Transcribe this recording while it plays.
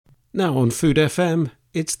Now on Food FM,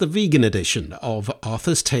 it's the vegan edition of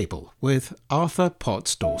Arthur's Table with Arthur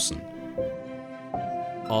Potts Dawson.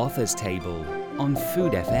 Arthur's Table on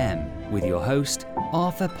Food FM with your host,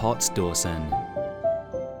 Arthur Potts Dawson.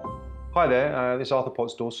 Hi there, this is Arthur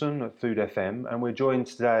Potts Dawson at Food FM, and we're joined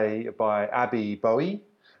today by Abby Bowie,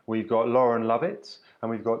 we've got Lauren Lovett, and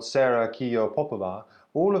we've got Sarah Keogh-Popova,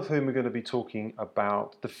 all of whom are going to be talking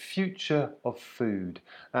about the future of food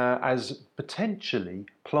as potentially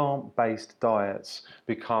plant-based diets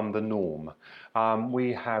become the norm.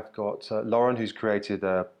 We have got Lauren, who's created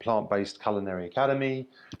a plant-based culinary academy,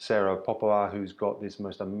 Sarah Popova, who's got this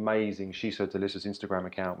most amazing She's So Delicious Instagram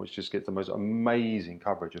account, which just gets the most amazing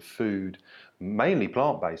coverage of food, mainly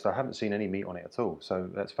plant-based. I haven't seen any meat on it at all, so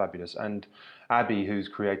that's fabulous. And Abby, who's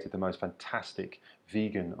created the most fantastic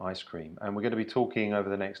vegan ice cream. And we're going to be talking over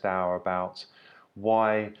the next hour about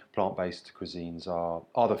why plant-based cuisines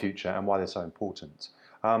are the future and why they're so important.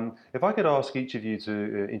 If I could ask each of you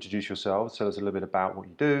to introduce yourselves, tell us a little bit about what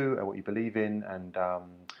you do and what you believe in, and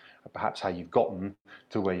perhaps how you've gotten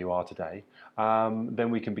to where you are today.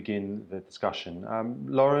 Then we can begin the discussion.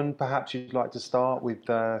 Lauren, perhaps you'd like to start with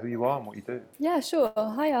who you are and what you do. Yeah, sure.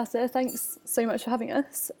 Hi, Arthur. Thanks so much for having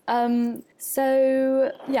us. As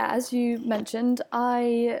you mentioned,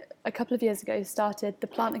 I, a couple of years ago, started the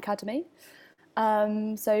Plant Academy.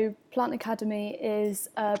 Plant Academy is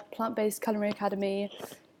a plant-based culinary academy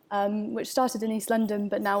which started in East London,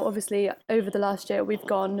 but now obviously over the last year we've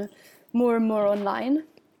gone more and more online.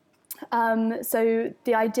 So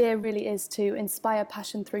the idea really is to inspire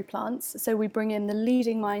passion through plants. So we bring in the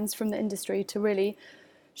leading minds from the industry to really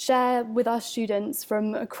share with our students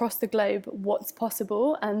from across the globe what's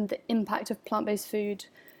possible and the impact of plant-based food,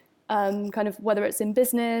 kind of whether it's in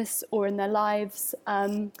business or in their lives.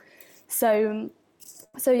 Plant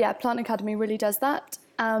Academy really does that.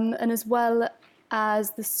 And as well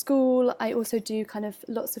as the school, I also do kind of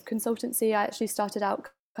lots of consultancy. I actually started out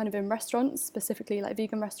kind of in restaurants, specifically like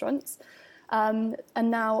vegan restaurants. And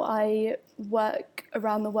now I work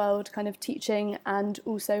around the world kind of teaching and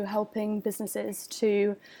also helping businesses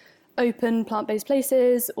to open plant-based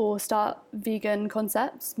places or start vegan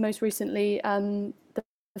concepts. Most recently, the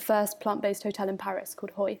first plant-based hotel in Paris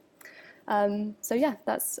called Hoi.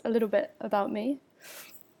 That's a little bit about me.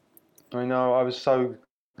 I know, I was so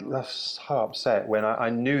upset when I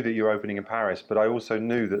knew that you were opening in Paris, but I also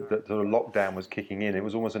knew that the lockdown was kicking in. It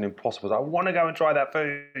was almost an impossible. I want to go and try that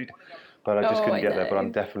food, but I just couldn't get there. But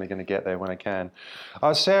I'm definitely going to get there when I can.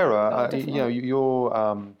 Sarah,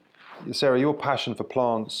 your passion for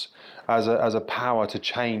plants as a power to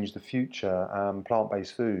change the future,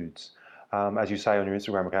 plant-based foods, as you say on your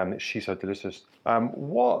Instagram account, She's So Delicious.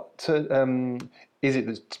 What is it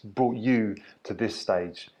that's brought you to this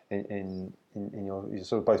stage in your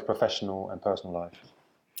sort of both professional and personal life?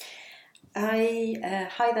 Hi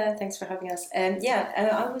there, thanks for having us.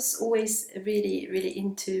 I was always really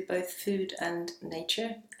into both food and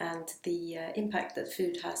nature and the impact that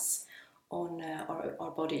food has on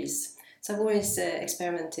our bodies. So I've always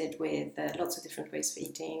experimented with lots of different ways of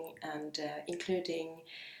eating, and including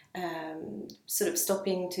sort of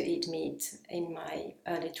stopping to eat meat in my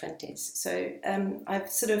early 20s. So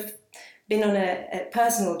I've sort of been on a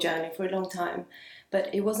personal journey for a long time,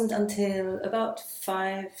 but it wasn't until about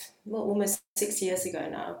almost 6 years ago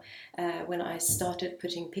now, when I started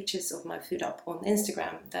putting pictures of my food up on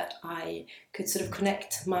Instagram, that I could sort of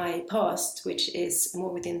connect my past, which is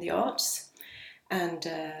more within the arts and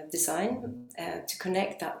design, to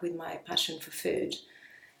connect that with my passion for food.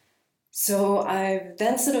 So I've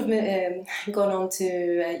then sort of gone on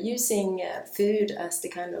to using food as the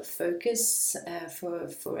kind of focus for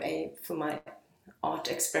my art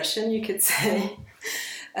expression, you could say.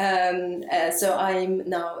 So I'm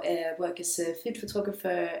now work as a food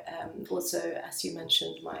photographer. Also, as you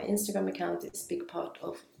mentioned, my Instagram account is a big part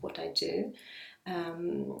of what I do. I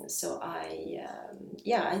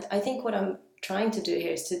think what I'm trying to do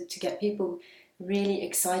here is to get people really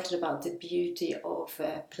excited about the beauty of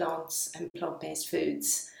plants and plant-based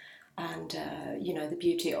foods, and the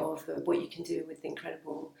beauty of what you can do with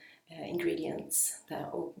incredible ingredients that are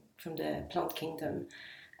all from the plant kingdom.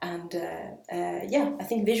 And I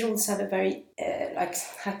think visuals have a very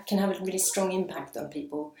can have a really strong impact on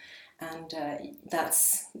people, and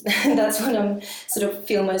that's what I'm sort of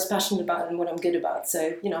feel most passionate about and what I'm good about.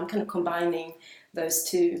 So I'm kind of combining those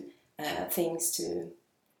two things to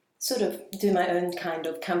sort of do my own kind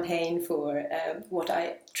of campaign for what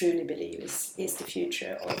I truly believe is the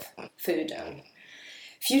future of food and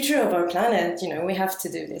future of our planet. We have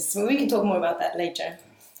to do this. Well, we can talk more about that later.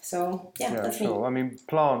 So yeah, Yeah, that's sure. me. I mean,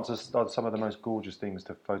 plants are some of the most gorgeous things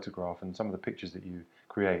to photograph, and some of the pictures that you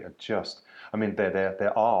create are just, I mean,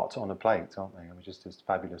 they're art on a plate, aren't they? I mean, just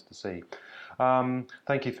fabulous to see.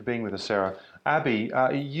 Thank you for being with us, Sarah. Abby,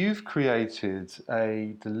 you've created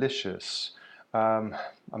a delicious, I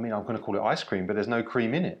mean, I'm going to call it ice cream, but there's no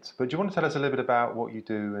cream in it. But do you want to tell us a little bit about what you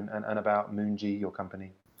do and about Moonji, your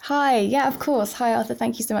company? Hi, yeah, of course. Hi, Arthur.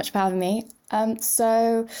 Thank you so much for having me. I'm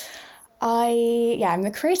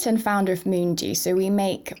the creator and founder of Moonji. So we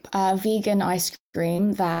make vegan ice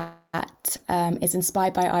cream that is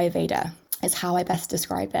inspired by Ayurveda, is how I best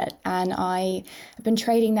describe it. And I have been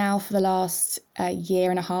trading now for the last year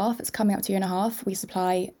and a half. It's coming up to a year and a half. We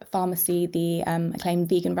supply Pharmacy, the acclaimed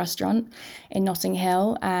vegan restaurant in Notting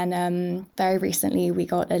Hill. And very recently we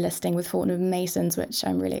got a listing with Fortnum & Masons, which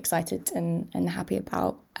I'm really excited and happy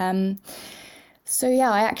about. I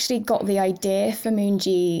actually got the idea for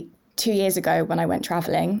Moonji 2 years ago when I went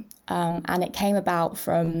traveling. And it came about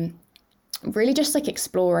from really just like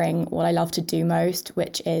exploring what I love to do most,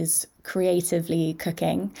 which is creatively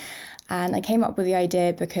cooking. And I came up with the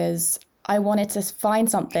idea because I wanted to find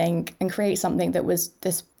something and create something that was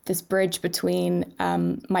this bridge between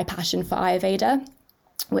my passion for Ayurveda,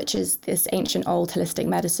 which is this ancient old holistic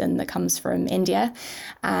medicine that comes from India,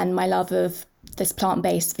 and my love of this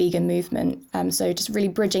plant-based vegan movement. So just really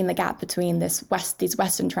bridging the gap between these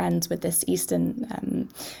Western trends with this Eastern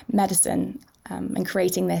medicine, and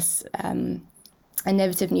creating this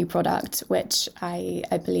innovative new product, which I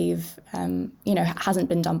believe hasn't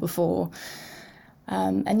been done before.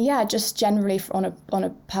 Just generally on a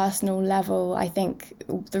personal level, I think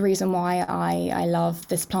the reason why I love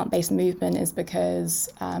this plant-based movement is because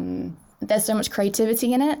there's so much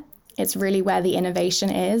creativity in it. It's really where the innovation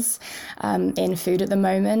is in food at the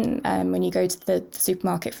moment. When you go to the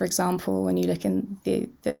supermarket, for example, and you look in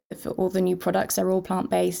for all the new products, they're all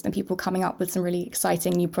plant-based, and people coming up with some really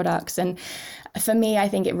exciting new products. And for me, I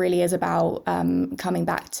think it really is about coming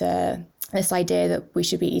back to this idea that we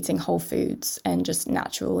should be eating whole foods and just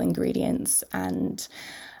natural ingredients. And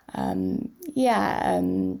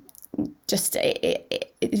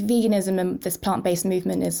veganism and this plant-based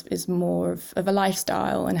movement is more of a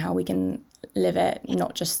lifestyle, and how we can live it,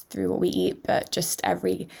 not just through what we eat, but just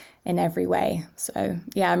in every way. So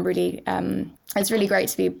yeah, I'm really it's really great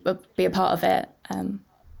to be a part of it.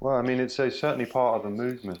 Well, I mean, it's certainly part of the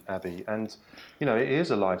movement, Abby, and it is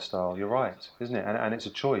a lifestyle. You're right, isn't it? And it's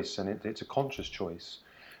a choice, and it's a conscious choice.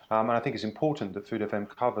 And I think it's important that Food FM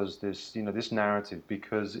covers this narrative,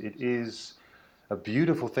 because it is a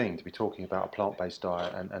beautiful thing to be talking about a plant-based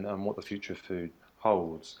diet and what the future of food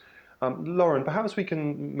holds. Lauren, perhaps we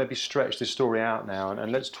can maybe stretch this story out now,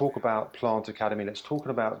 and let's talk about Plant Academy. Let's talk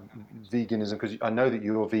about veganism, because I know that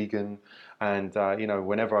you're vegan, and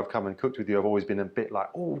whenever I've come and cooked with you, I've always been a bit like,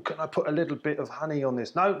 oh, can I put a little bit of honey on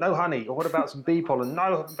this? No honey. Or what about some bee pollen?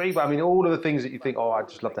 No bee pollen. I mean, all of the things that you think, oh, I'd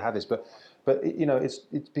just love to have this, but it's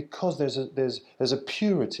because there's a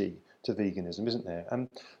purity to veganism, isn't there?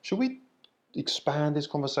 Should we expand this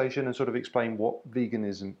conversation and sort of explain what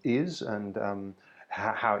veganism is, and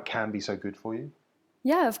how it can be so good for you?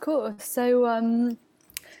 Yeah, of course. So, I mean,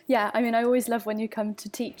 I always love when you come to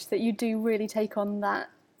teach that you do really take on that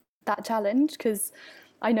challenge, because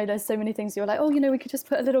I know there's so many things you're like, oh, we could just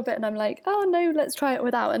put a little bit, and I'm like, oh no, let's try it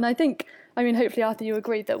without. And I think, I mean, hopefully, Arthur, you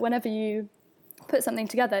agree that whenever you put something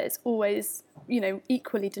together, it's always,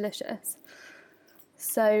 equally delicious.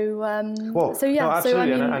 So, Well, so yeah, no, so I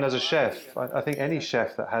absolutely. mean, And as a chef, I think any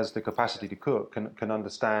chef that has the capacity to cook can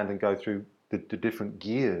understand and go through the different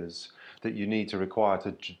gears that you need to require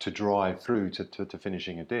to drive through to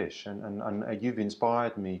finishing a dish. And you've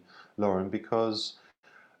inspired me, Lauren, because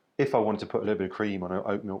if I wanted to put a little bit of cream on an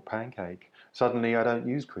oat milk pancake, suddenly I don't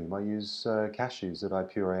use cream. I use cashews that I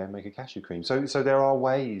puree and make a cashew cream. So there are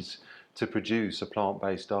ways to produce a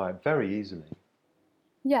plant-based diet very easily.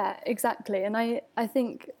 yeah, exactly. And I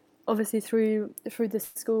think obviously through the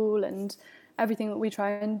school and everything that we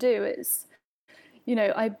try and do, it's,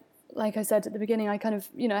 I, like I said at the beginning, I kind of,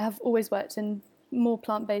 I have always worked in more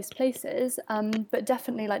plant-based places, but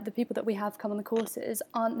definitely like the people that we have come on the courses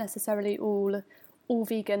aren't necessarily all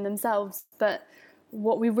vegan themselves, but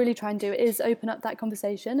what we really try and do is open up that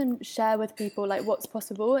conversation and share with people like what's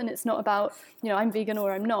possible. And it's not about, I'm vegan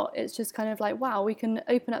or I'm not. It's just kind of like, wow, we can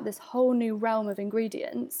open up this whole new realm of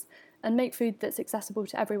ingredients and make food that's accessible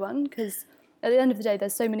to everyone. Because at the end of the day,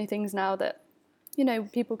 there's so many things now that,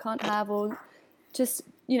 people can't have, or just,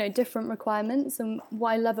 different requirements. And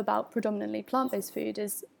what I love about predominantly plant-based food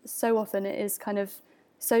is so often it is kind of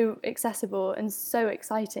so accessible and so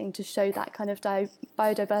exciting to show that kind of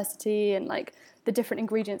biodiversity and like the different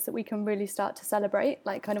ingredients that we can really start to celebrate,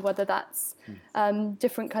 like kind of whether that's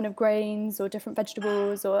different kind of grains or different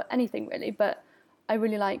vegetables or anything really. But I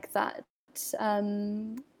really like that.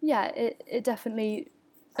 It definitely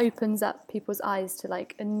opens up people's eyes to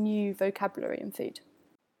like a new vocabulary in food.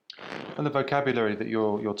 And the vocabulary that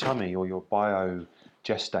your tummy or your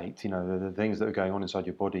biogestate, the things that are going on inside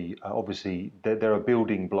your body, obviously there are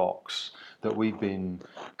building blocks that we've been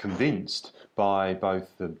convinced by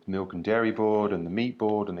both the Milk and Dairy Board and the Meat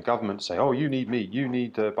Board and the government to say, oh, you need meat, you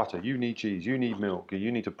need butter, you need cheese, you need milk,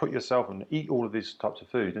 you need to put yourself and eat all of these types of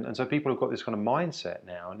food. And so people have got this kind of mindset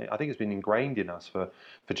now, and I think it's been ingrained in us for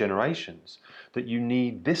generations, that you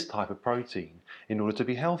need this type of protein in order to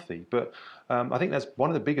be healthy. But I think that's one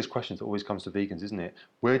of the biggest questions that always comes to vegans, isn't it?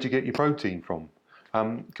 Where do you get your protein from?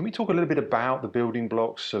 Can we talk a little bit about the building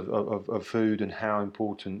blocks of food and how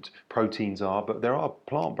important proteins are? But there are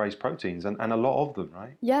plant-based proteins and a lot of them,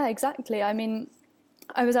 right? Yeah, exactly. I mean,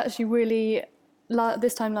 I was actually really,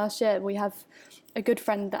 this time last year, we have a good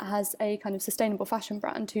friend that has a kind of sustainable fashion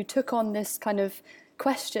brand who took on this kind of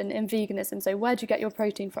question in veganism. So where do you get your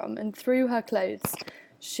protein from? And through her clothes,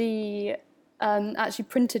 she actually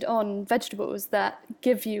printed on vegetables that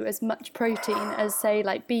give you as much protein as, say,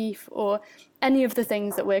 like beef or any of the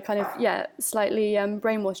things that we're kind of, slightly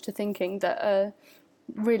brainwashed to thinking that are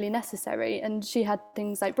really necessary. And she had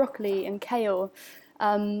things like broccoli and kale,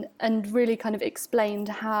 and really kind of explained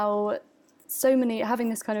how having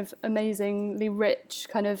this kind of amazingly rich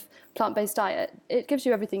kind of plant-based diet, it gives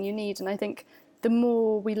you everything you need. And I think the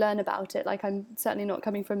more we learn about it, like I'm certainly not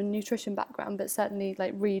coming from a nutrition background, but certainly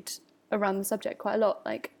like read around the subject quite a lot,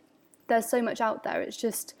 like there's so much out there. It's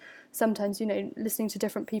just sometimes, listening to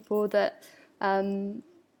different people that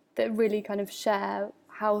really kind of share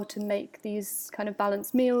how to make these kind of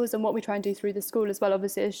balanced meals. And what we try and do through the school as well,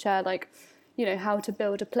 obviously, is share like, how to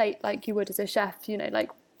build a plate like you would as a chef,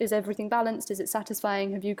 like, is everything balanced? Is it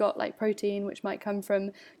satisfying? Have you got like protein, which might come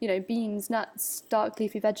from, beans, nuts, dark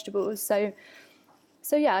leafy vegetables?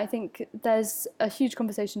 So yeah, I think there's a huge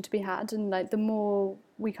conversation to be had, and like the more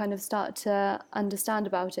we kind of start to understand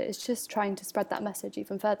about it, it's just trying to spread that message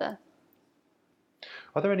even further.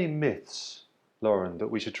 Are there any myths, Lauren, that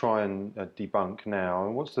we should try and debunk now?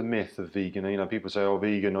 And what's the myth of vegan? People say, oh,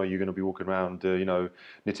 vegan, are you going to be walking around,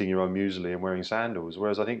 knitting your own muesli and wearing sandals?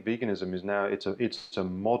 Whereas I think veganism is now, it's a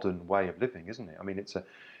modern way of living, isn't it? I mean,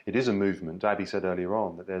 it is a movement. Abby said earlier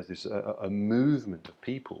on that there's this a movement of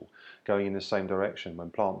people going in the same direction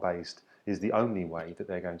when plant-based is the only way that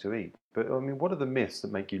they're going to eat. But I mean, what are the myths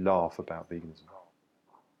that make you laugh about veganism?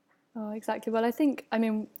 Oh, exactly. Well,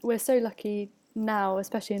 we're so lucky now,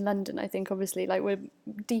 especially in London. I think obviously like we're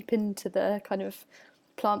deep into the kind of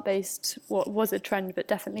plant-based, what was a trend, but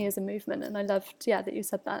definitely is a movement. And I loved, that you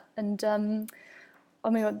said that. And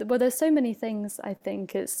there's so many things. I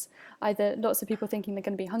think it's either lots of people thinking they're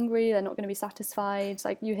going to be hungry, they're not going to be satisfied.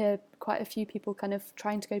 Like you hear quite a few people kind of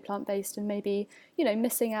trying to go plant-based and maybe,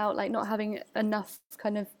 missing out, like not having enough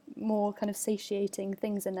kind of more kind of satiating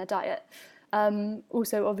things in their diet.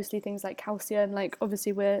 Also, obviously, things like calcium, like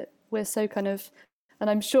obviously we're so kind of, and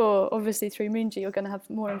I'm sure obviously through Moonji you're going to have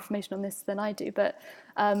more information on this than I do, but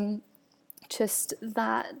just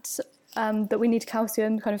that we need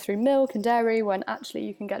calcium kind of through milk and dairy, when actually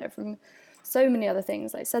you can get it from so many other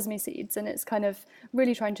things like sesame seeds. And it's kind of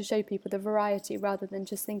really trying to show people the variety rather than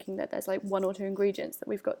just thinking that there's like one or two ingredients that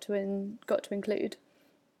we've got to include.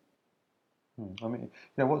 I mean,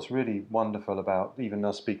 what's really wonderful about even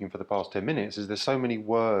us speaking for the past 10 minutes is there's so many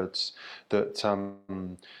words that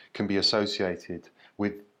can be associated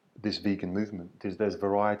with this vegan movement. There's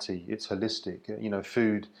variety, it's holistic.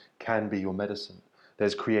 Food can be your medicine.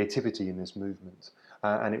 There's creativity in this movement,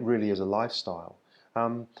 and it really is a lifestyle.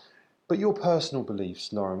 But your personal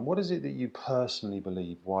beliefs, Lauren, what is it that you personally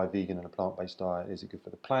believe why vegan and a plant-based diet? Is it good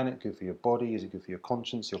for the planet, good for your body? Is it good for your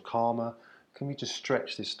conscience, your karma? Can we just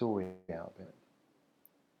stretch this story out a bit?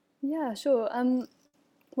 Yeah, sure.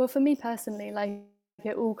 Well, for me personally, like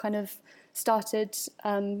it all kind of started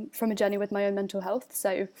from a journey with my own mental health.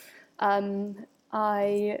 So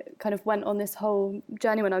I kind of went on this whole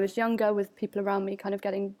journey when I was younger with people around me kind of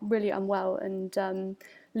getting really unwell and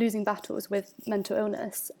losing battles with mental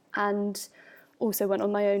illness, and also went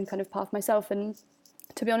on my own kind of path myself. And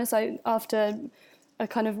to be honest, after a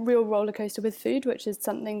kind of real roller coaster with food, which is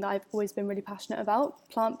something that I've always been really passionate about,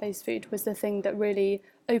 plant-based food was the thing that really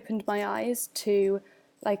opened my eyes to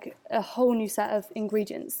like a whole new set of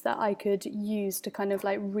ingredients that I could use to kind of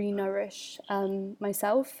like re-nourish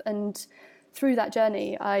myself. And through that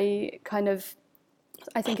journey, I kind of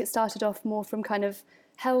I think it started off more from kind of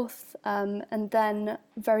health, and then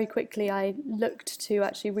very quickly I looked to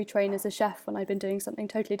actually retrain as a chef when I'd been doing something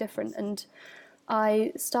totally different. And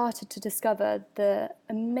I started to discover the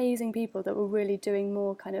amazing people that were really doing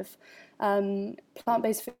more kind of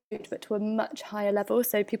plant-based food, but to a much higher level.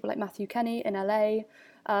 So people like Matthew Kenny in LA,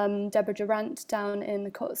 Deborah Durant down in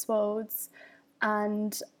the Cotswolds.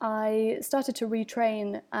 And I started to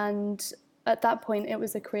retrain, and at that point it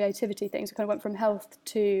was a creativity thing. So I kind of went from health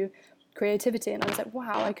to creativity, and I was like,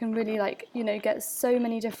 wow, I can really get so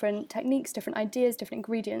many different techniques, different ideas, different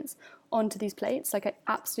ingredients onto these plates. Like I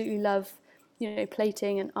absolutely love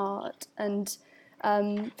plating and art, and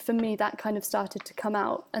for me that kind of started to come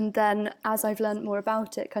out. And then as I've learned more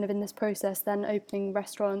about it kind of in this process, then opening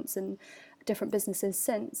restaurants and different businesses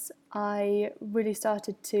since, I really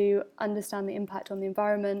started to understand the impact on the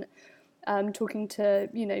environment, talking to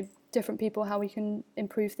different people, how we can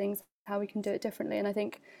improve things, how we can do it differently. And I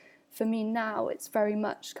think for me now it's very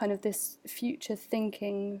much kind of this future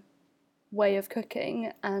thinking way of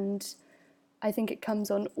cooking, and I think it comes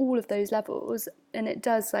on all of those levels. And it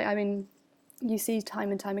does, you see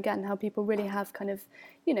time and time again how people really have kind of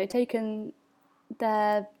taken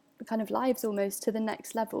their kind of lives almost to the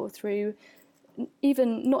next level through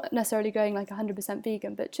even not necessarily going like 100%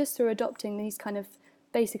 vegan, but just through adopting these kind of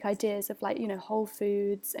basic ideas of whole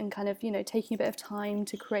foods, and kind of taking a bit of time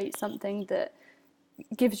to create something that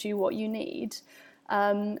gives you what you need.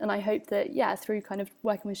 And I hope that through kind of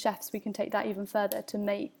working with chefs we can take that even further to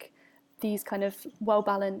make these kind of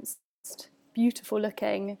well-balanced, beautiful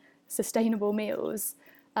looking, sustainable meals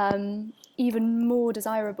even more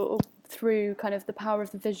desirable through kind of the power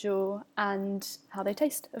of the visual and how they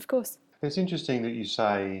taste, of course. It's interesting that you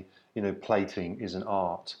say, plating is an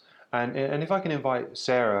art. And if I can invite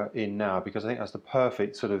Sarah in now, because I think that's the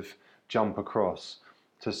perfect sort of jump across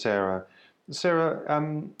to Sarah.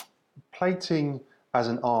 Sarah, plating as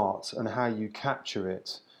an art and how you capture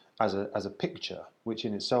it as a picture, which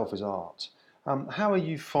in itself is art. How are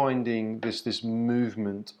you finding this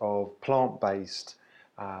movement of plant-based,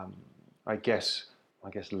 I guess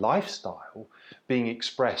lifestyle being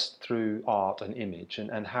expressed through art and image,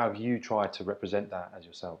 and how have you tried to represent that as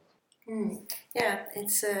yourself? Yeah,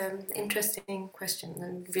 it's an interesting question,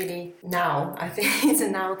 and really now, I think it's a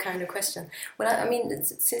now kind of question. Well,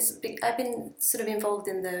 since I've been sort of involved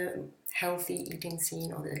in the healthy eating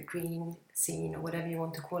scene or the green scene or whatever you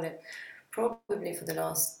want to call it, probably for the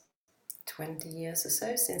last 20 years or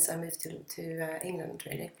so, since I moved to England,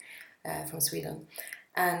 really, from Sweden.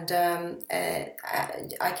 And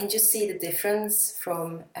I can just see the difference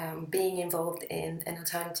from being involved in an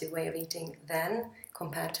alternative way of eating then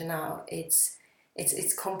compared to now. It's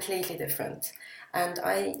completely different. And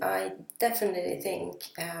I definitely think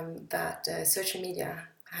that social media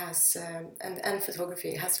has and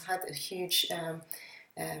photography has had a huge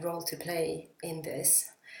role to play in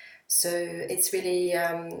this. So it's really,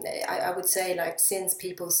 I would say, like, since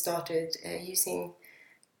people started using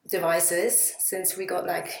devices, since we got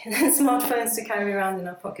like smartphones to carry around in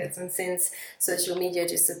our pockets, and since social media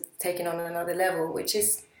just have taken on another level, which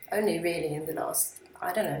is only really in the last,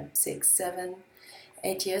 6, 7,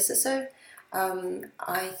 8 years or so,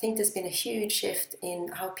 I think there's been a huge shift in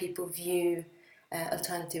how people view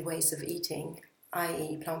alternative ways of eating,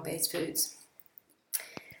 i.e. plant-based foods.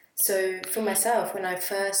 So for myself, when I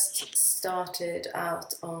first started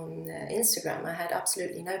out on Instagram, I had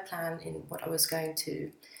absolutely no plan in what I was going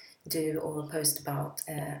to do or post about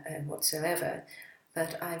whatsoever.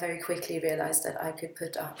 But I very quickly realized that I could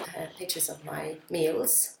put up pictures of my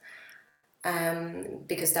meals,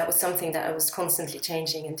 because that was something that I was constantly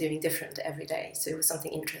changing and doing different every day. So it was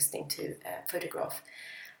something interesting to photograph.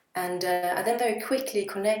 And I then very quickly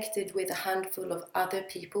connected with a handful of other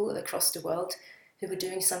people across the world who were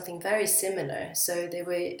doing something very similar. So they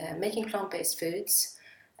were making plant-based foods,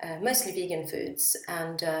 mostly vegan foods,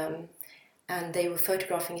 and they were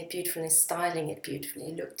photographing it beautifully, styling it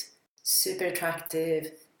beautifully. It looked super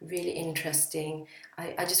attractive, really interesting.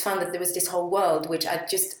 I just found that there was this whole world which I'd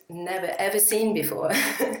just never ever seen before.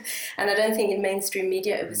 And I don't think in mainstream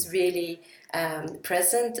media it was really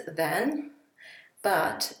present then,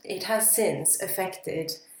 but it has since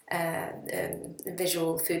affected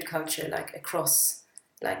visual food culture, like across,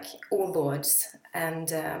 like all boards, and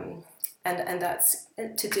that's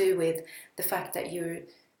to do with the fact that you're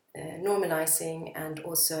normalizing and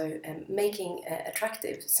also making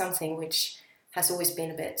attractive something which has always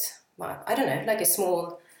been a bit, well, I don't know, like a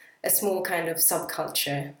small kind of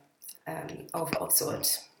subculture of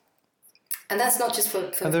sorts. And that's not just for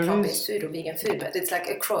plant-based food or vegan food, but it's like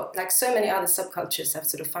across, like so many other subcultures have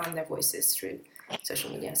sort of found their voices through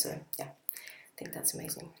social media. So yeah, I think that's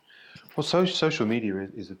amazing. Well, social media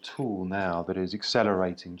is a tool now that is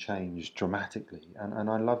accelerating change dramatically, and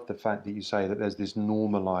I love the fact that you say that there's this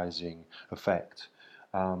normalizing effect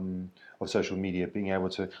of social media being able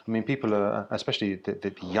to. I mean, people are, especially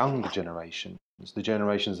the younger generations, the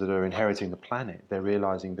generations that are inheriting the planet. They're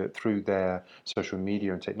realizing that through their social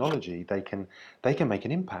media and technology, they can make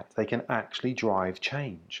an impact. They can actually drive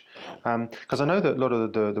change. Because I know that a lot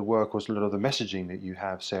of the work, or a lot of the messaging that you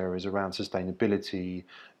have, Sarah, is around sustainability,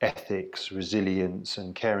 ethics, resilience,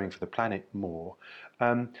 and caring for the planet more.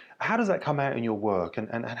 How does that come out in your work,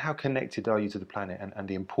 and how connected are you to the planet and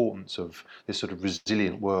the importance of this sort of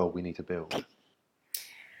resilient world we need to build?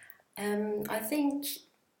 I think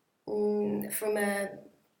from a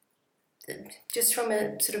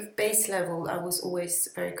sort of base level, I was always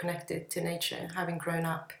very connected to nature, having grown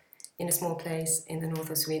up in a small place in the north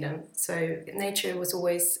of Sweden. So nature was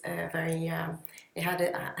always has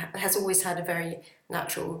always had a very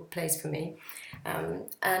natural place for me. And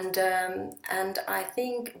I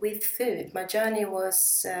think with food, my journey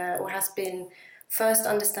was or has been first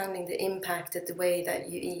understanding the impact that the way that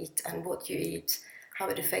you eat and what you eat, how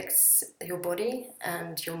it affects your body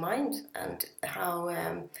and your mind, and how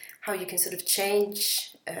you can sort of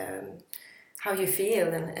change how you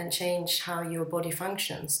feel and change how your body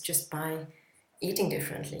functions just by eating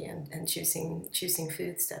differently and choosing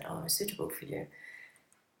foods that are suitable for you.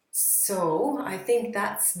 So I think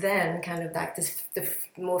that's then kind of like this, the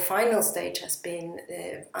more final stage has been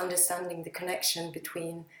understanding the connection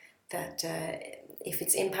between that if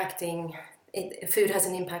it's impacting, food has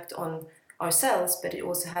an impact on ourselves, but it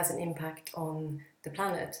also has an impact on the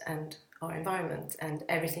planet and our environment and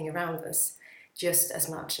everything around us, just as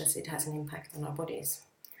much as it has an impact on our bodies.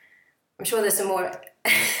 I'm sure there's a more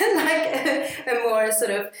a more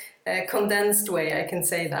sort of condensed way I can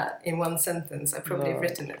say that in one sentence. I've probably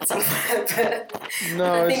written it somewhere, but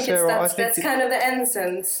No, I think Sarah, that's kind of the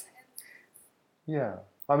essence. Yeah.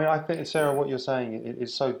 I mean, I think, Sarah, what you're saying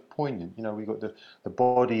is so poignant. You know, we've got the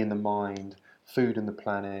body and the mind, food and the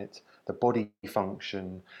planet, the body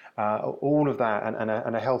function, all of that,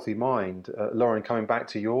 and a healthy mind. Lauren, coming back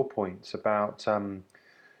to your points about,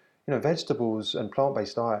 you know, vegetables and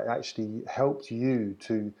plant-based diet actually helped you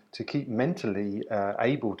to keep mentally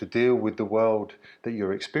able to deal with the world that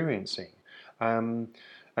you're experiencing.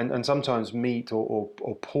 And sometimes meat or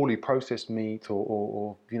poorly processed meat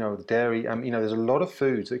or you know, dairy. You know, there's a lot of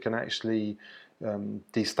foods that can actually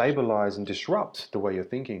destabilize and disrupt the way you're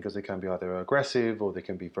thinking, because they can be either aggressive or they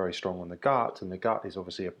can be very strong on the gut, and the gut is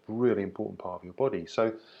obviously a really important part of your body.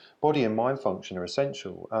 So body and mind function are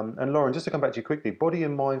essential. And Lauren, just to come back to you quickly, body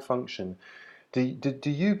and mind function, do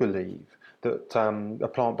you believe that a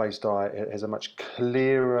plant-based diet has a much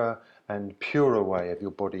clearer and purer way of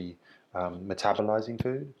your body metabolizing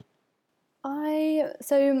food?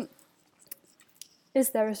 So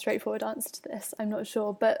is there a straightforward answer to this? I'm not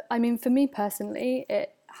sure, but I mean, for me personally,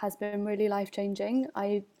 it has been really life-changing.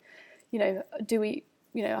 I, you know, do eat,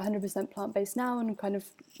 you know, 100% plant-based now, and kind of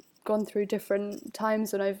gone through different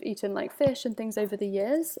times when I've eaten like fish and things over the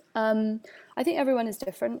years. I think everyone is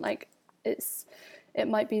different. Like it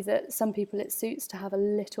might be that some people it suits to have a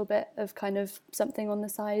little bit of kind of something on the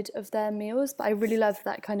side of their meals, but I really love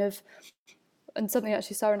that kind of, and something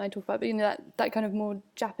actually Sarah and I talk about, but you know, that kind of more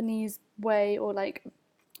Japanese way or like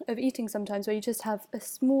of eating sometimes, where you just have a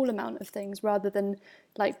small amount of things rather than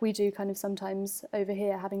like we do kind of sometimes over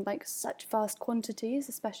here, having like such vast quantities,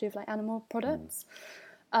 especially of like animal products.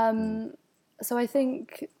 So I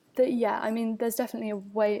think that, yeah, I mean, there's definitely a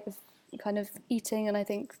way of kind of eating, and I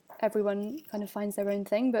think everyone kind of finds their own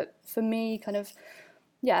thing. But for me, kind of,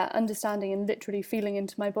 yeah, understanding and literally feeling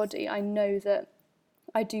into my body, I know that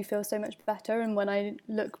I do feel so much better. And when I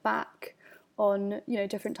look back on, you know,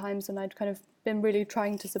 different times when I'd kind of been really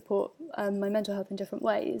trying to support my mental health in different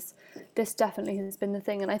ways, this definitely has been the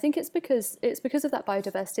thing. And I think it's because of that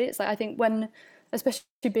biodiversity. It's like, I think when, especially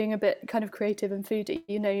being a bit kind of creative and foodie,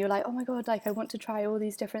 you know, you're like, oh my God, like I want to try all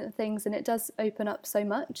these different things, and it does open up so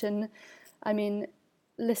much. And I mean,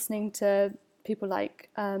 listening to people like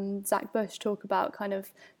Zach Bush talk about kind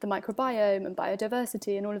of the microbiome and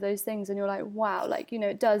biodiversity and all of those things, and you're like, wow, like, you know,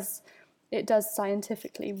 it does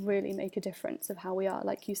scientifically really make a difference of how we are,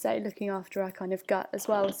 like you say, looking after our kind of gut as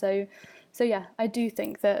well. So yeah, I do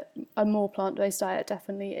think that a more plant-based diet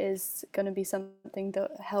definitely is going to be something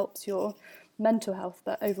that helps your mental health,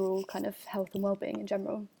 but overall kind of health and well-being in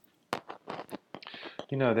general.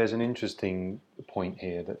 You know, there's an interesting point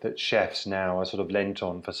here that chefs now are sort of lent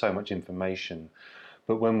on for so much information.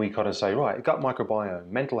 But when we kind of say, right, gut microbiome,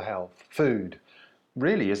 mental health, food,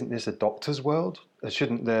 really, isn't this a doctor's world?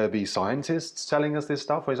 Shouldn't there be scientists telling us this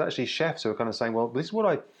stuff? Or is it actually chefs who are kind of saying, well, this is what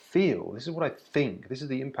I feel, this is what I think, this is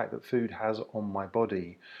the impact that food has on my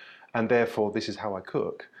body, and therefore this is how I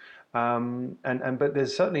cook. But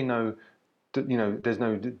there's certainly no, there's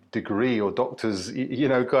no degree or doctor's,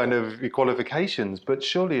 kind of qualifications. But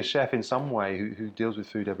surely a chef in some way who deals with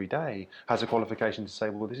food every day has a qualification to say,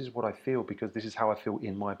 well, this is what I feel because this is how I feel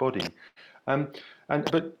in my body.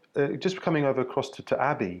 Just coming over across to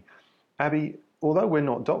Abby, although we're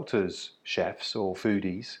not doctors, chefs or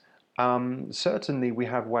foodies, certainly we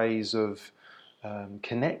have ways of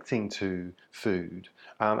connecting to food.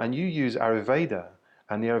 And you use Ayurveda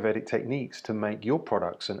and the Ayurvedic techniques to make your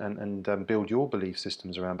products and build your belief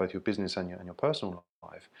systems around both your business and your personal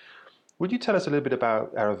life. Would you tell us a little bit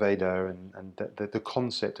about Ayurveda and the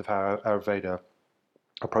concept of how Ayurveda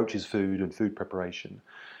approaches food and food preparation?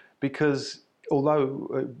 Because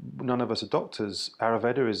although none of us are doctors,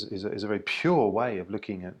 Ayurveda is a very pure way of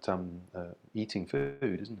looking at eating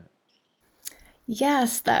food, isn't it?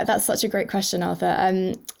 Yes, that's such a great question,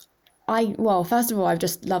 Arthur. Well, first of all, I've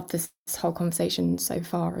just loved this whole conversation so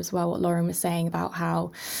far as well, what Lauren was saying about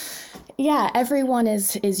how, everyone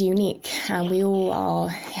is unique and we all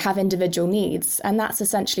have individual needs. And that's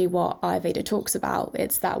essentially what Ayurveda talks about.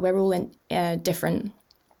 It's that we're all different.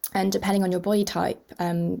 And depending on your body type,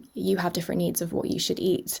 you have different needs of what you should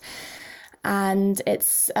eat. And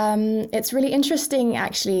it's really interesting,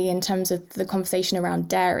 actually, in terms of the conversation around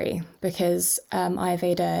dairy, because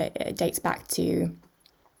Ayurveda dates back to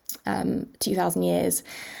 2,000 years.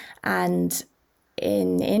 And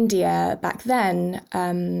in India back then,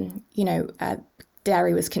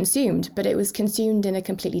 dairy was consumed, but it was consumed in a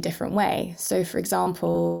completely different way. So, for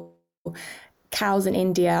example, cows in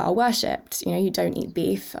India are worshipped. You don't eat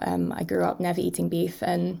beef. I grew up never eating beef.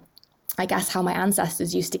 And I guess how my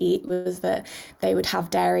ancestors used to eat was that they would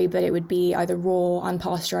have dairy, but it would be either raw,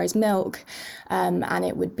 unpasteurized milk. And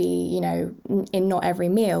it would be, in not every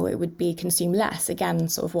meal, it would be consumed less. Again,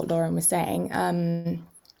 sort of what Lauren was saying,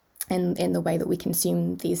 in the way that we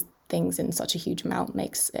consume these things in such a huge amount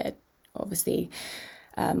makes it obviously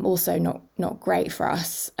also not great for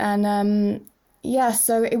us. And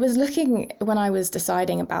so it was looking, when I was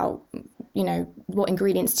deciding about, what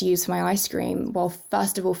ingredients to use for my ice cream. Well,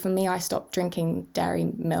 first of all, for me, I stopped drinking dairy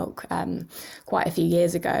milk quite a few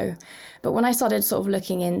years ago. But when I started sort of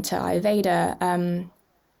looking into Ayurveda,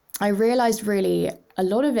 I realized really a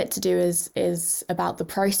lot of it to do is about the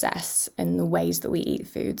process and the ways that we eat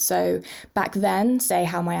food. So back then, say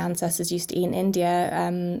how my ancestors used to eat in India,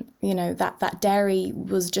 that dairy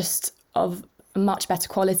was just of much better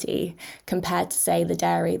quality compared to, say, the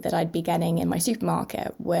dairy that I'd be getting in my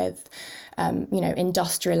supermarket with,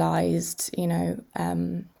 industrialized,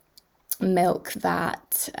 milk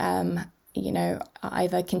that,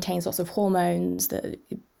 either contains lots of hormones that are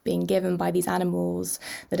being given by these animals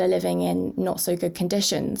that are living in not so good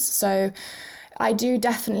conditions. So I do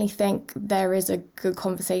definitely think there is a good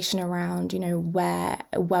conversation around,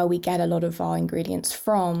 where we get a lot of our ingredients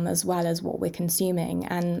from, as well as what we're consuming.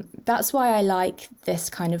 And that's why I like this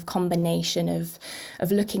kind of combination of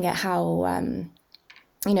looking at how,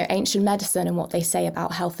 ancient medicine and what they say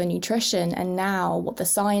about health and nutrition, and now what the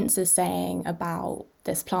science is saying about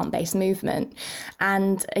this plant-based movement.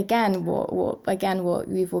 And again, what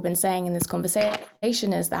we've all been saying in this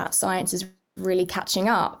conversation is that science is really catching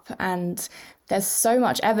up, and there's so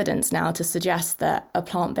much evidence now to suggest that a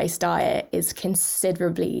plant-based diet is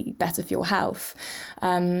considerably better for your health.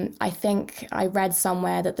 I think I read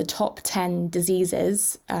somewhere that the top 10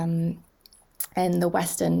 diseases in the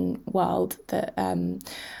Western world that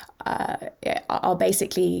are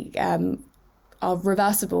basically are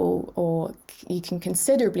reversible, or you can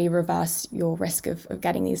considerably reverse your risk of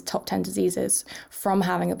getting these top 10 diseases from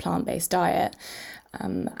having a plant-based diet.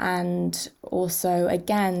 And also,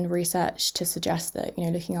 again, research to suggest that,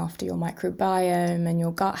 looking after your microbiome and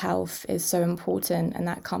your gut health is so important. And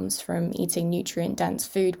that comes from eating nutrient-dense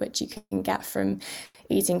food, which you can get from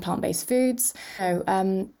eating plant-based foods.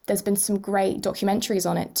 There's been some great documentaries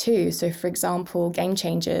on it too. So, for example, Game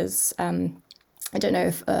Changers. I don't know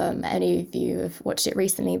if any of you have watched it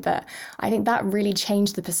recently, but I think that really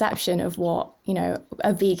changed the perception of what,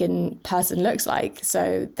 a vegan person looks like.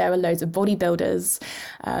 So there were loads of bodybuilders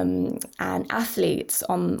and athletes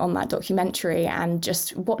on that documentary, and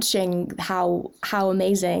just watching how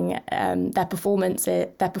amazing their performance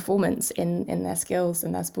in their skills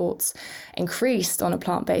and their sports increased on a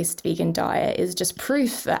plant-based vegan diet is just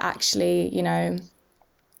proof that actually,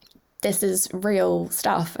 this is real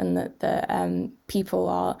stuff, and that the people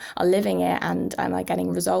are living it and are getting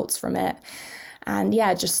results from it. And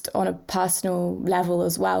yeah, just on a personal level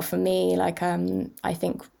as well for me, like I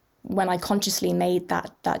think when I consciously made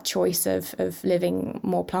that choice of living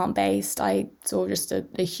more plant-based, I saw just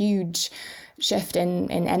a huge shift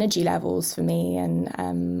in energy levels for me, and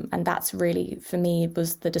that's really for me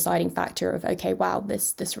was the deciding factor of, okay, wow,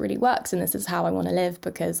 this really works, and this is how I want to live,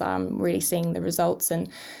 because I'm really seeing the results. And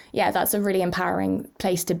yeah, that's a really empowering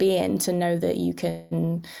place to be in, to know that you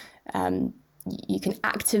can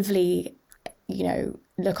actively,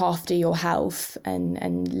 look after your health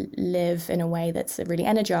and live in a way that's really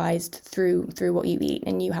energized through what you eat,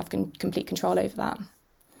 and you have complete control over that.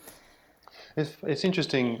 It's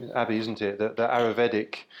interesting, Abby, isn't it, that the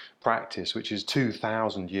Ayurvedic practice, which is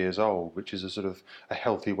 2,000 years old, which is a sort of a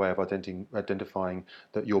healthy way of identifying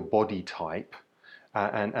that your body type,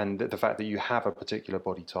 and the fact that you have a particular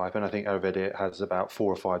body type. And I think Ayurveda has about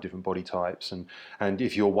 4 or 5 different body types, and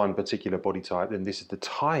if you're one particular body type, then this is the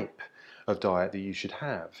type of diet that you should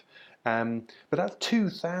have. But that's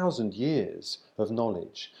 2,000 years of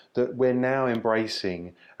knowledge that we're now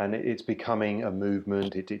embracing, and it's becoming a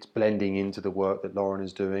movement. It's blending into the work that Lauren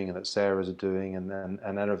is doing and that Sarah's are doing, and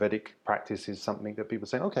Ayurvedic practice is something that people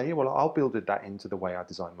say, okay, yeah, well, I'll build that into the way I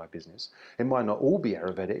design my business. It might not all be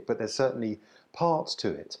Ayurvedic, but there's certainly parts to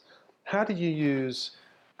it. How do you use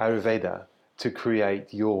Ayurveda to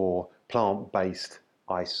create your plant-based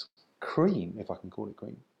ice cream, if I can call it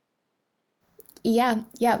cream? Yeah,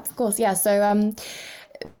 of course. Yeah. So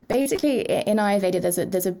basically in Ayurveda,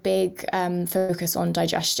 there's a big focus on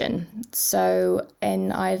digestion. So in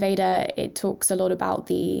Ayurveda, it talks a lot about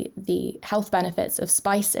the health benefits of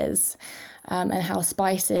spices, and how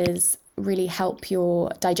spices really help your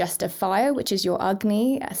digestive fire, which is your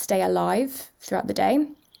Agni, stay alive throughout the day.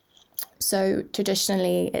 So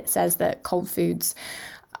traditionally, it says that cold foods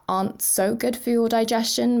aren't so good for your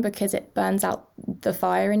digestion because it burns out the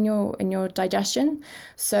fire in your digestion.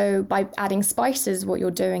 So by adding spices, what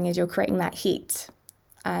you're doing is you're creating that heat,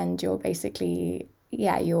 and you're basically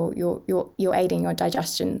you're aiding your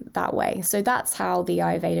digestion that way. So that's how the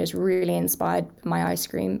Ayurveda has really inspired my ice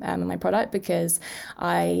cream and my product, because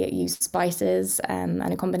I use spices and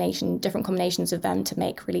different combinations of them to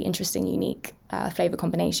make really interesting, unique flavor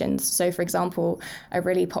combinations. So for example, a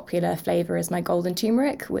really popular flavor is my golden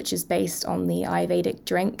turmeric, which is based on the Ayurvedic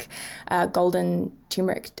drink, golden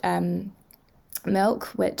turmeric milk,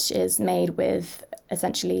 which is made with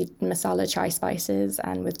essentially masala chai spices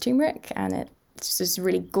and with turmeric, and it's just a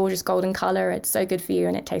really gorgeous golden color. It's so good for you,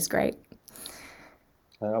 and it tastes great.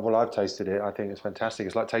 Well, I've tasted it. I think it's fantastic.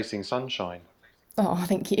 It's like tasting sunshine. Oh,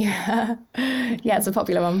 thank you. Yeah, it's a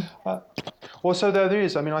popular one. Well, so there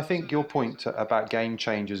is. I mean, I think your point about game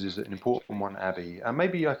changers is an important one, Abby. And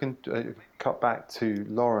maybe I can cut back to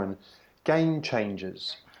Lauren. Game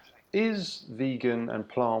changers. Is vegan and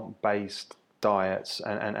plant-based diets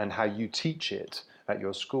and how you teach it at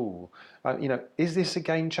your school, is this a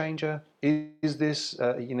game changer? Is this,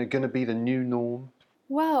 going to be the new norm?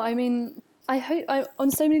 Well, I mean, I hope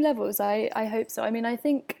on so many levels. I hope so. I mean, I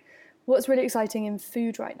think what's really exciting in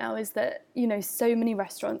food right now is that so many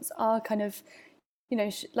restaurants are kind of,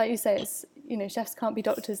 like you say, it's chefs can't be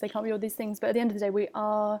doctors, they can't be all these things, but at the end of the day, we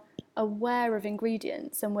are aware of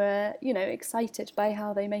ingredients, and we're excited by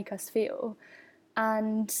how they make us feel,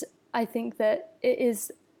 and I think that it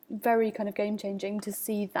is very kind of game changing to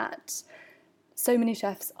see that so many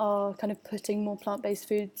chefs are kind of putting more plant-based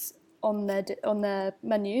foods on their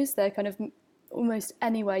menus. They're kind of almost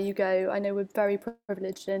anywhere you go. I know we're very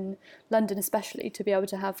privileged in London especially to be able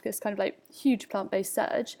to have this kind of like huge plant-based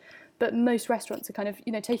surge, but most restaurants are kind of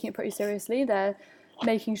taking it pretty seriously. They're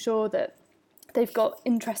making sure that they've got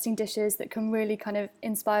interesting dishes that can really kind of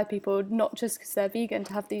inspire people, not just because they're vegan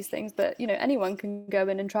to have these things, but anyone can go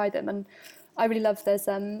in and try them. And I really love, there's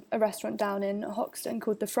a restaurant down in Hoxton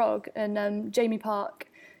called The Frog, and Jamie Park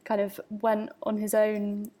kind of went on his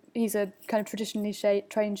own. He's a kind of traditionally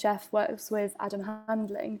trained chef, works with Adam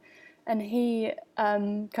Handling, and he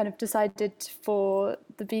kind of decided for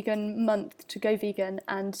the vegan month to go vegan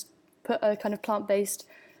and put a kind of plant-based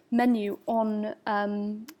menu on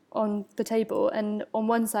the table, and on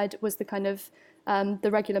one side was the kind of the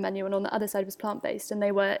regular menu, and on the other side was plant-based, and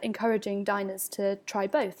they were encouraging diners to try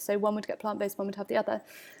both. So one would get plant-based, one would have the other,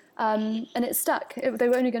 and it stuck. They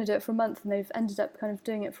were only going to do it for a month, and they've ended up kind of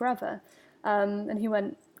doing it forever. And he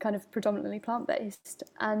went kind of predominantly plant-based,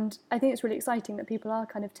 and I think it's really exciting that people are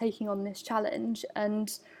kind of taking on this challenge.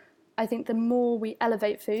 And I think the more we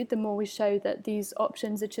elevate food, the more we show that these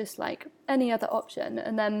options are just like any other option.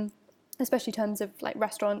 And then especially in terms of like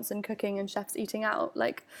restaurants and cooking and chefs eating out,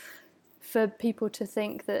 like for people to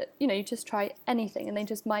think that, you know, you just try anything and they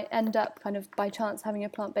just might end up kind of by chance having a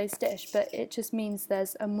plant-based dish, but it just means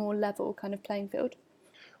there's a more level kind of playing field.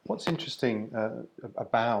 What's interesting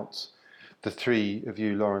about the three of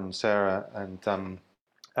you, Lauren, Sarah, and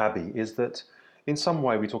Abby, is that in some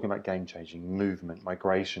way we're talking about game-changing, movement,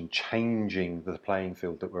 migration, changing the playing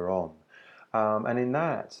field that we're on. And in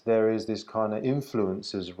that, there is this kind of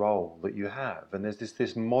influencer's role that you have, and there's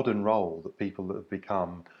this modern role that people that have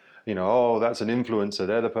become, you know, oh, that's an influencer.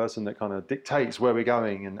 They're the person that kind of dictates where we're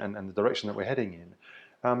going and the direction that we're heading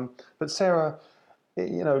in. But Sarah,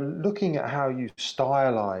 you know, looking at how you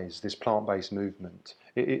stylize this plant-based movement,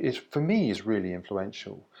 it for me is really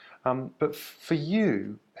influential. But for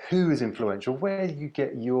you, who is influential? Where do you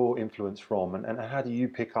get your influence from, and how do you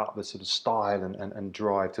pick up the sort of style and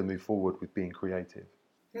drive to move forward with being creative?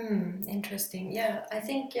 Interesting. Yeah, I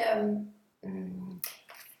think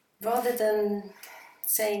rather than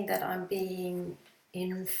saying that I'm being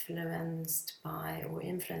influenced by or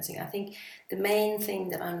influencing, I think the main thing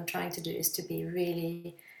that I'm trying to do is to be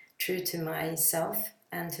really true to myself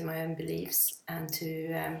and to my own beliefs, and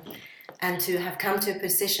to have come to a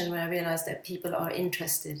position where I realize that people are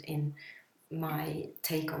interested in my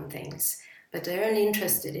take on things, but they're only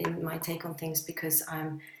interested in my take on things because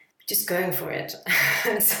I'm just going for it.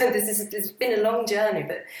 So it's been a long journey,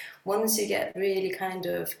 but once you get really kind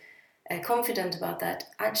of confident about that,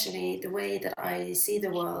 actually the way that I see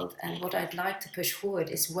the world and what I'd like to push forward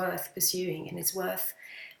is worth pursuing, and it's worth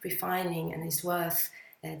refining, and it's worth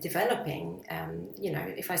developing. You know,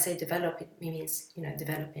 if I say develop, it means, you know,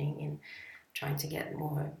 developing in trying to get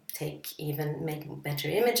more, make better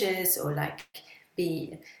images, or like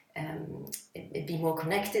be more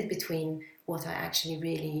connected between what I actually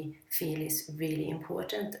really feel is really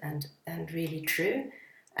important and really true.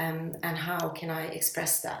 And how can I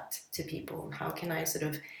express that to people? How can I sort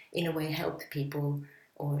of, in a way, help people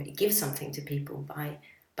or give something to people by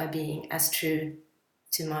being as true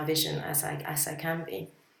to my vision as I can be?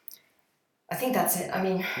 I think that's it. I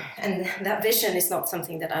mean, and that vision is not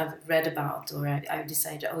something that I've read about, or I've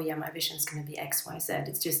decided, oh yeah, my vision is going to be X, Y, Z.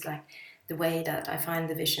 It's just like the way that I find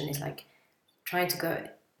the vision is like trying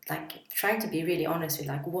to be really honest with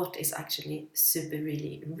like what is actually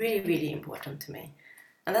really, really, really important to me.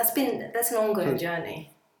 And that's an ongoing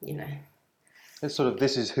journey, you know. It's sort of,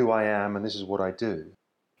 this is who I am and this is what I do.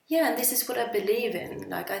 Yeah, and this is what I believe in.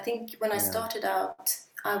 Like, I think when I started out,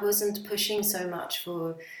 I wasn't pushing so much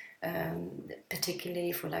for,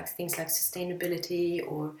 particularly for like things like sustainability,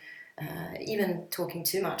 or even talking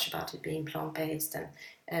too much about it being plant-based.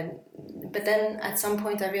 But then at some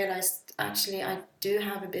point I realized, actually, I do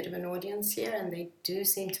have a bit of an audience here, and they do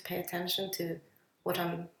seem to pay attention to what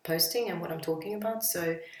I'm posting and what I'm talking about.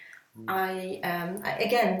 So I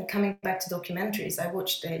again, coming back to documentaries, I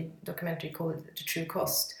watched a documentary called The True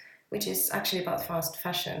Cost, which is actually about fast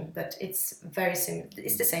fashion, but it's very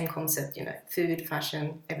it's the same concept, you know, food,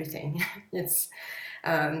 fashion, everything. It's,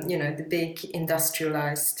 you know, the big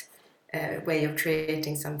industrialized way of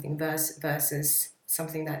creating something versus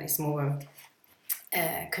something that is more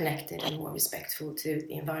connected and more respectful to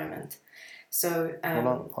the environment. So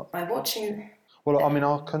by watching... Well, I mean,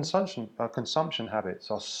 our consumption habits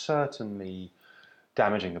are certainly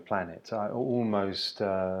damaging the planet, almost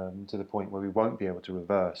to the point where we won't be able to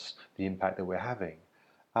reverse the impact that we're having.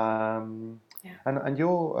 And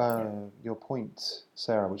your point,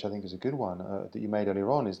 Sarah, which I think is a good one, that you made earlier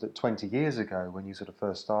on, is that 20 years ago, when you sort of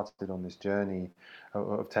first started on this journey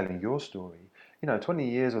of telling your story, you know, 20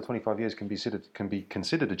 years or 25 years can be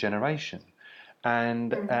considered a generation.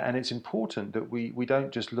 And it's important that we don't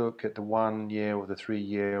just look at the 1 year or the 3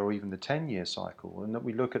 year or even the 10-year cycle, and that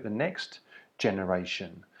we look at the next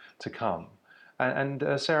generation to come. And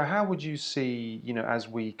Sarah, how would you see, you know, as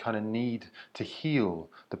we kind of need to heal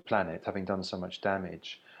the planet, having done so much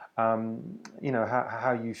damage, you know,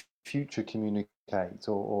 how you future communicate,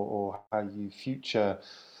 or how you future,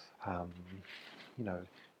 you know,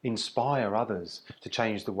 inspire others to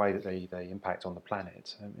change the way that they impact on the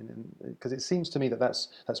planet? Because it seems to me that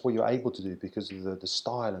that's what you're able to do because of the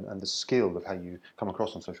style and the skill of how you come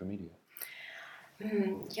across on social media.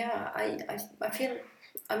 Yeah, I feel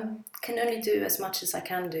I can only do as much as I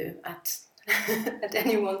can do at at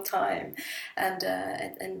any one time, and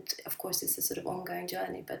of course it's a sort of ongoing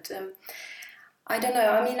journey. But I don't know.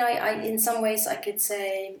 I mean, I in some ways I could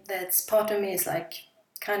say that part of me is like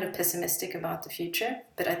kind of pessimistic about the future,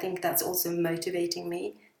 but I think that's also motivating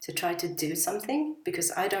me to try to do something,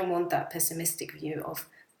 because I don't want that pessimistic view of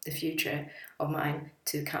the future of mine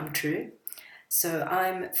to come true. So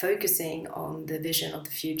I'm focusing on the vision of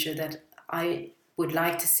the future that I would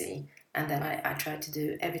like to see, and then I try to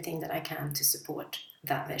do everything that I can to support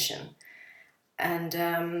that vision. And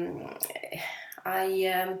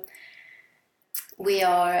we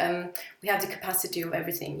have the capacity of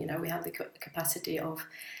everything. We have the capacity of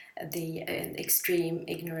the extreme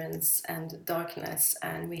ignorance and darkness,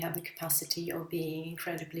 and we have the capacity of being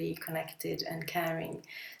incredibly connected and caring.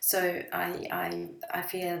 So I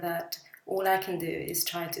feel that all I can do is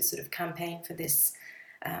try to sort of campaign for this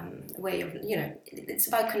way of, it's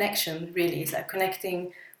about connection, really. It's like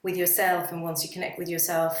connecting with yourself, and once you connect with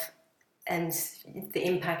yourself and the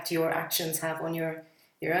impact your actions have on your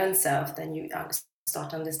own self, then you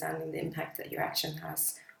start understanding the impact that your action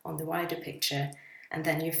has on the wider picture, and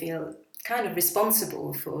then you feel kind of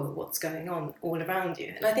responsible for what's going on all around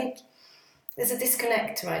you. And I think there's a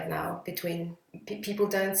disconnect right now between people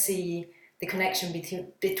don't see the connection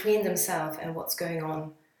between themselves and what's going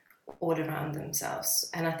on all around themselves.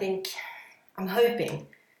 And I think, I'm hoping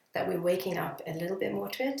that we're waking up a little bit more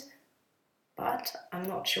to it, but I'm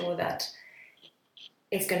not sure that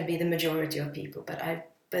it's going to be the majority of people. But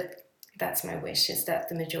that's my wish, is that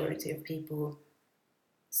the majority of people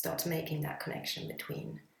start making that connection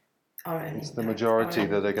between our own. It's the majority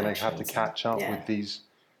that are going to have to catch up with these.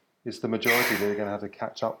 It's the majority that are going to have to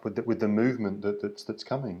catch up with the movement that's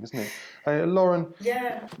coming, isn't it? Lauren,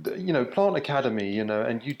 Plant Academy,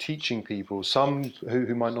 and you teaching people, some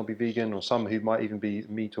who might not be vegan, or some who might even be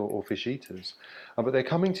meat or fish eaters, but they're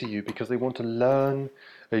coming to you because they want to learn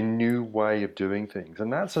a new way of doing things,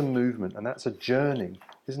 and that's a movement, and that's a journey,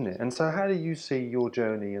 isn't it? And so how do you see your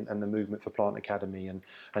journey and the movement for Plant Academy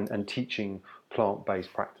and teaching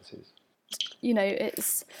plant-based practices?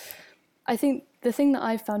 I think the thing that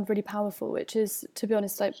I've found really powerful, which is, to be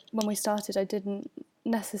honest, like when we started, I didn't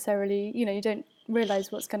necessarily, you don't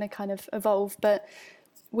realise what's going to kind of evolve, but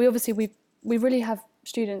we really have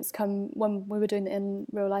students come when we were doing the in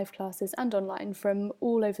real life classes and online from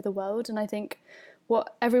all over the world. And I think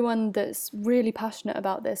what everyone that's really passionate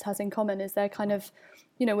about this has in common is they're kind of,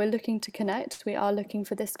 we're looking to connect, we are looking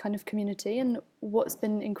for this kind of community. And what's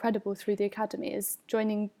been incredible through the Academy is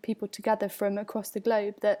joining people together from across the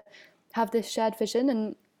globe that have this shared vision,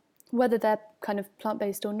 and whether they're kind of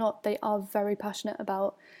plant-based or not, they are very passionate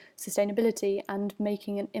about sustainability and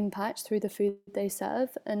making an impact through the food they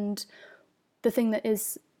serve. And the thing that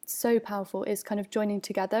is so powerful is kind of joining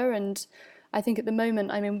together. And I think at the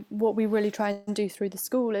moment, what we really try and do through the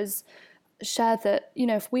school is share that,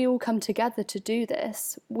 if we all come together to do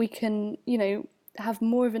this, we can, have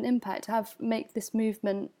more of an impact, make this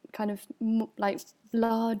movement kind of like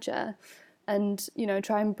larger. And,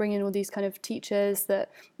 try and bring in all these kind of teachers that,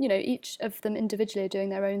 each of them individually are doing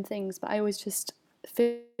their own things. But I always just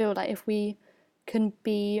feel like if we can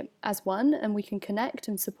be as one and we can connect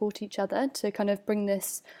and support each other to kind of bring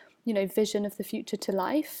this, vision of the future to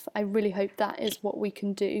life, I really hope that is what we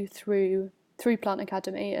can do through Plant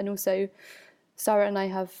Academy. And also Sarah and I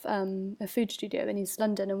have a food studio in East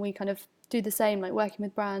London, and we kind of do the same, like working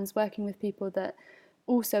with brands, working with people that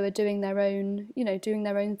also are doing their own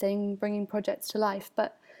thing, bringing projects to life.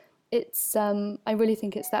 But it's I really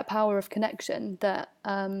think it's that power of connection that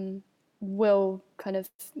will kind of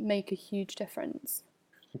make a huge difference.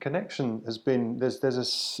 Connection has been,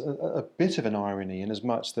 there's a bit of an irony in as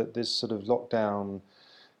much that this sort of lockdown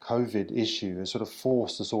COVID issue has sort of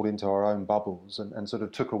forced us all into our own bubbles and sort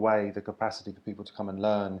of took away the capacity for people to come and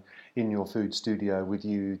learn in your food studio with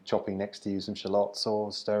you chopping next to you some shallots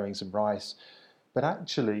or stirring some rice. But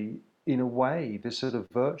actually, in a way, this sort of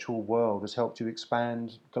virtual world has helped you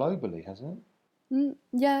expand globally, hasn't it?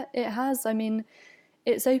 Yeah, it has.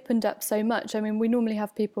 It's opened up so much. We normally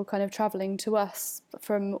have people kind of travelling to us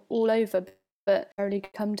from all over, but only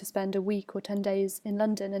come to spend a week or 10 days in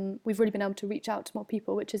London. And we've really been able to reach out to more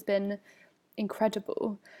people, which has been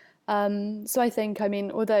incredible. So I think,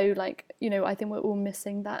 although I think we're all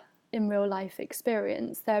missing that in real life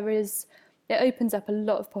experience, it opens up a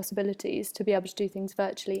lot of possibilities to be able to do things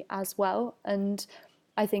virtually as well. And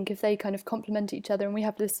I think if they kind of complement each other, and we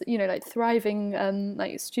have this,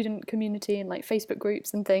 thriving student community and Facebook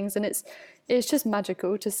groups and things, and it's just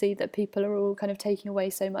magical to see that people are all kind of taking away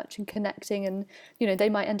so much and connecting. And they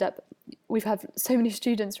might end up, we've had so many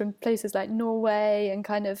students from places like Norway, and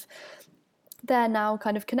kind of they're now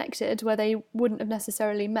kind of connected where they wouldn't have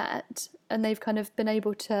necessarily met, and they've kind of been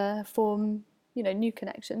able to form new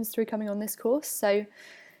connections through coming on this course. So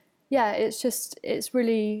yeah, it's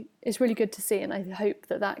really good to see, and I hope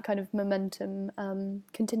that kind of momentum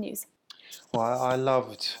continues. Well, I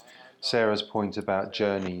loved Sarah's point about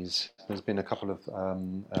journeys. There's been a couple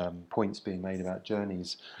of points being made about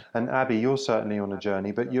journeys. And Abby, you're certainly on a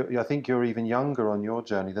journey, but I think you're even younger on your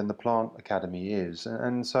journey than the Plant Academy is.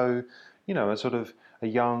 And so, a sort of a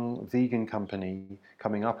young vegan company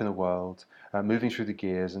coming up in the world, moving through the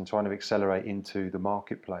gears and trying to accelerate into the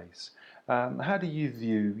marketplace. How do you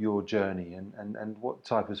view your journey, and what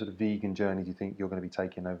type of sort of vegan journey do you think you're going to be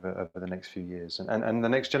taking over the next few years and the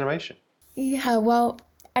next generation? Yeah, well,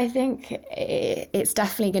 I think it's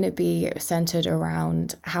definitely going to be centered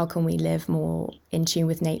around how can we live more in tune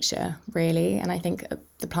with nature, really. And I think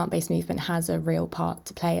the plant-based movement has a real part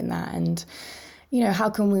to play in that. And how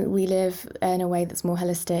can we live in a way that's more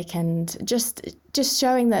holistic, and just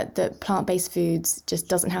showing that plant-based foods just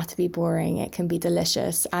doesn't have to be boring. It can be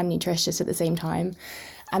delicious and nutritious at the same time.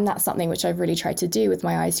 And that's something which I've really tried to do with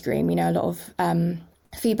my ice cream. A lot of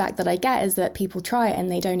feedback that I get is that people try it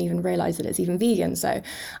and they don't even realize that it's even vegan. So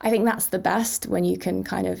I think that's the best, when you can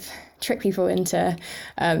kind of trick people into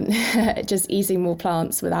just eating more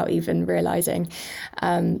plants without even realizing.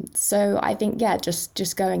 So I think,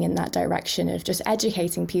 just going in that direction of just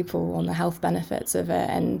educating people on the health benefits of it.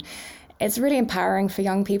 And it's really empowering for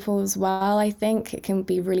young people as well. I think it can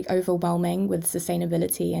be really overwhelming with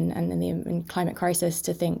sustainability and the climate crisis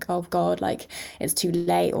to think, oh God, like it's too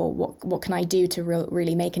late, or what can I do to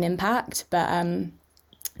really make an impact? But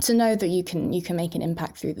to know that you can make an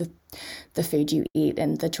impact through the food you eat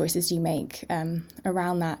and the choices you make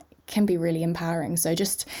around that can be really empowering. So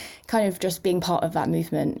just being part of that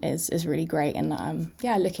movement is really great, and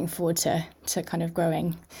looking forward to kind of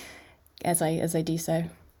growing as I do so.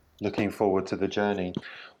 Looking forward to the journey.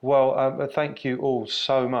 Well, thank you all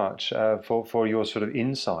so much for your sort of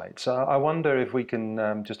insights. I wonder if we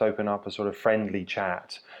can just open up a sort of friendly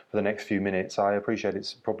chat for the next few minutes. I appreciate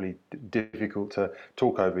it's probably difficult to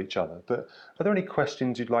talk over each other, but are there any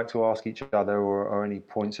questions you'd like to ask each other, or any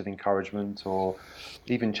points of encouragement, or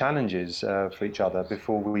even challenges for each other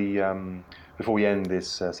before we end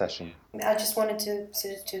this session? I just wanted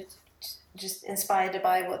to just inspired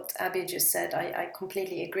by what Abby just said. I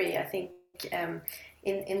completely agree. I think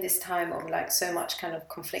in this time of like so much kind of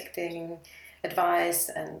conflicting advice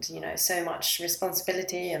and so much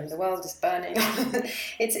responsibility and the world is burning,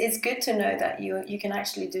 it's good to know that you can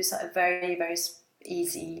actually do a very, very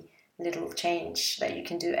easy little change that you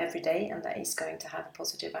can do every day, and that is going to have a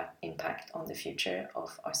positive impact on the future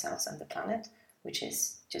of ourselves and the planet, which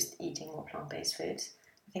is just eating more plant-based foods.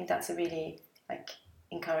 I think that's a really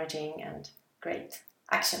encouraging and great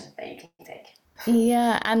action that you can take.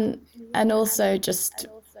 Yeah, and also just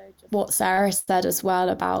what Sarah said as well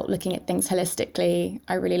about looking at things holistically.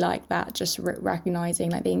 I really like that, just recognizing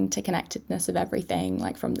the interconnectedness of everything,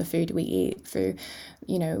 like from the food we eat through,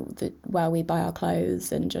 where we buy our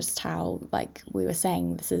clothes, and just how, like we were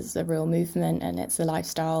saying, this is a real movement and it's a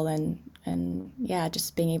lifestyle, and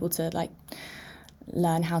just being able to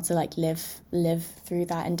learn how to live through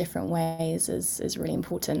that in different ways is really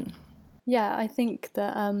important. Yeah, I think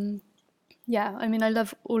that I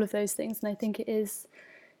love all of those things, and I think it's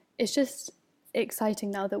just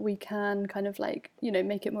exciting now that we can kind of make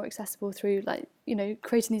it more accessible through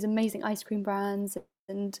creating these amazing ice cream brands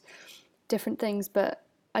and different things. But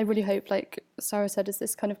I really hope, like Sarah said, is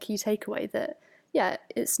this kind of key takeaway that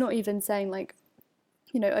it's not even saying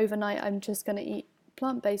overnight I'm just going to eat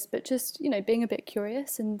plant-based, but just being a bit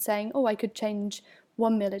curious and saying, oh, I could change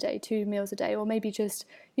 1 meal a day, 2 meals a day, or maybe just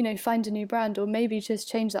find a new brand, or maybe just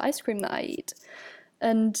change the ice cream that I eat.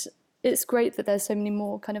 And it's great that there's so many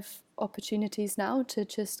more kind of opportunities now to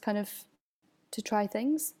just kind of to try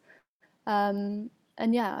things, and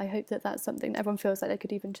I hope that that's something that everyone feels like they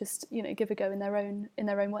could even just give a go in their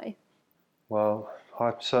own way. Well,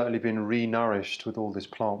 I've certainly been re-nourished with all this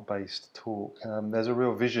plant-based talk. There's a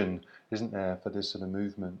real vision, isn't there, for this sort of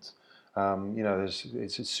movement.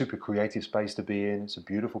 It's a super creative space to be in. It's a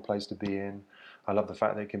beautiful place to be in. I love the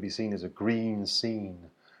fact that it can be seen as a green scene,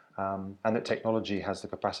 and that technology has the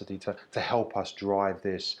capacity to help us drive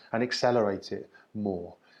this and accelerate it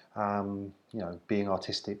more. Being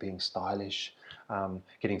artistic, being stylish,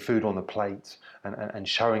 getting food on the plate, and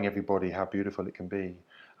showing everybody how beautiful it can be.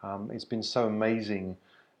 It's been so amazing,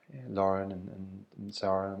 Lauren and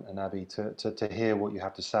Sarah and Abby, to hear what you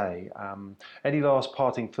have to say. Any last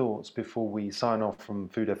parting thoughts before we sign off from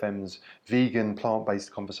Food FM's vegan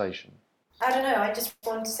plant-based conversation? I don't know, I just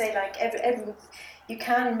want to say every you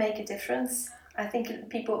can make a difference. I think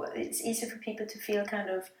it's easy for people to feel kind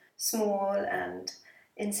of small and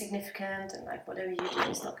insignificant, and whatever you do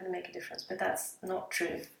is not going to make a difference, but that's not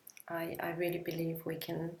true. I really believe we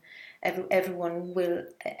can. Everyone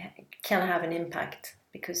can have an impact,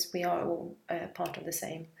 because we are all part of the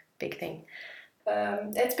same big thing.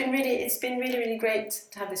 It's been really great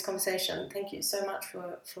to have this conversation. Thank you so much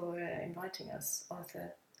for inviting us,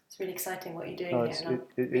 Arthur. It's really exciting what you're doing here.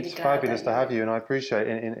 It's fabulous to have you, and I appreciate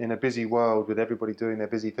in a busy world with everybody doing their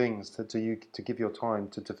busy things to give your time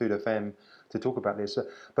to Food FM to talk about this.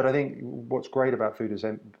 But I think what's great about Food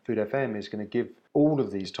FM is going to give all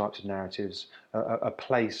of these types of narratives a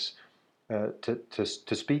place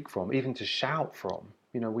to speak from, even to shout from.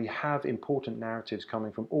 You know, we have important narratives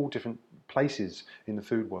coming from all different places in the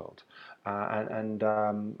food world, and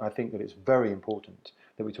I think that it's very important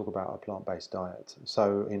that we talk about our plant-based diet.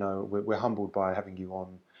 So, you know, we're humbled by having you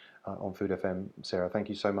on Food FM, Sarah. Thank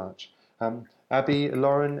you so much. Abby,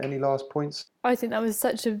 Lauren, any last points? I think that was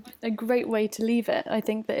such a great way to leave it. I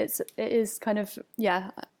think that it is kind of,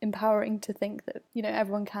 empowering to think that, you know,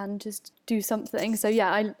 everyone can just do something. So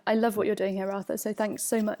yeah, I love what you're doing here, Arthur. So thanks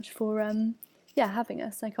so much for having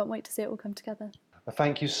us. I can't wait to see it all come together.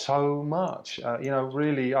 Thank you so much.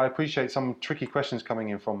 Really, I appreciate some tricky questions coming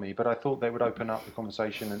in from me, but I thought they would open up the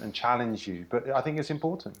conversation and challenge you. But I think it's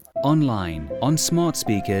important. Online, on smart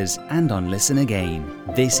speakers, and on Listen Again.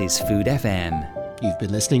 This is Food FM. You've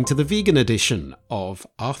been listening to the vegan edition of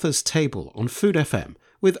Arthur's Table on Food FM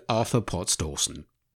with Arthur Potts Dawson.